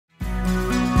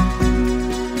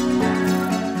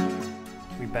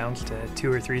ultrasounds to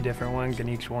 2 or 3 different ones, and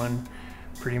each one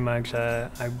pretty much, I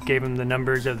gave them the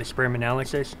numbers of the sperm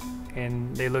analysis,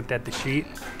 and they looked at the sheet,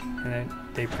 and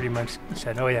they pretty much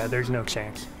said, oh yeah, there's no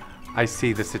chance. I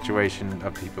see the situation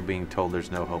of people being told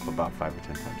there's no hope about 5 or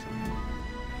 10 times a week.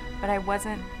 But I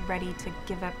wasn't ready to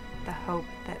give up the hope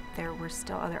that there were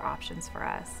still other options for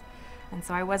us. And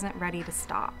so I wasn't ready to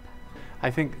stop.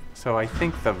 I think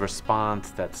the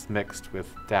response that's mixed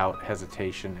with doubt,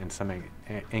 hesitation, and some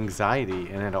anxiety,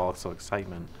 and then also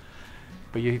excitement.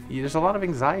 But there's a lot of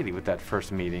anxiety with that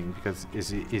first meeting, because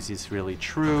is this really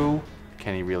true?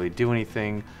 Can he really do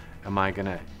anything? Am I going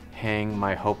to hang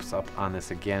my hopes up on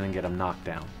this again and get them knocked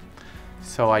down?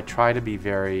 So I try to be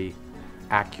very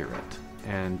accurate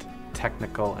and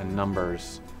technical and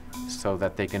numbers, so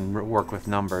that they can work with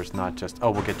numbers, not just,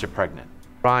 oh, we'll get you pregnant.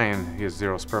 Brian, he has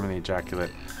 0 sperm in the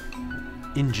ejaculate.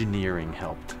 Engineering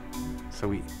helped. So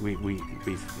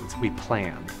we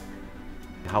planned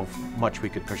how much we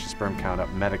could push the sperm count up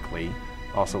medically,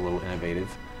 also a little innovative.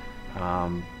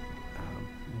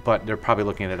 But they're probably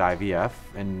looking at IVF,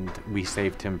 and we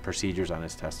saved him procedures on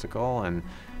his testicle and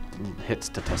hits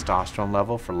to testosterone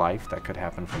level for life that could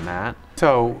happen from that.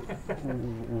 So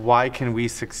why can we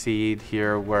succeed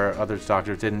here where other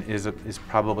doctors didn't is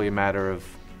probably a matter of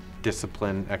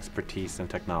discipline, expertise, and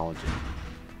technology.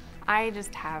 I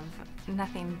just have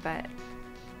nothing but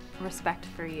respect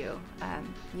for you.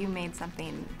 You made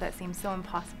something that seems so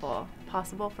impossible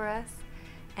possible for us,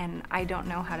 and I don't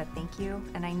know how to thank you,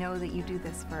 and I know that you do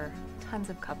this for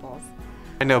tons of couples.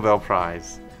 My Nobel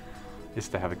Prize is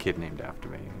to have a kid named after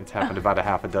me. It's happened about a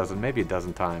half a dozen, maybe a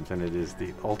dozen times, and it is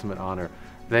the ultimate honor.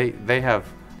 They have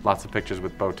lots of pictures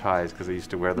with bow ties, because they used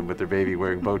to wear them with their baby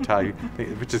wearing bow tie,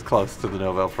 which is close to the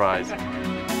Nobel Prize.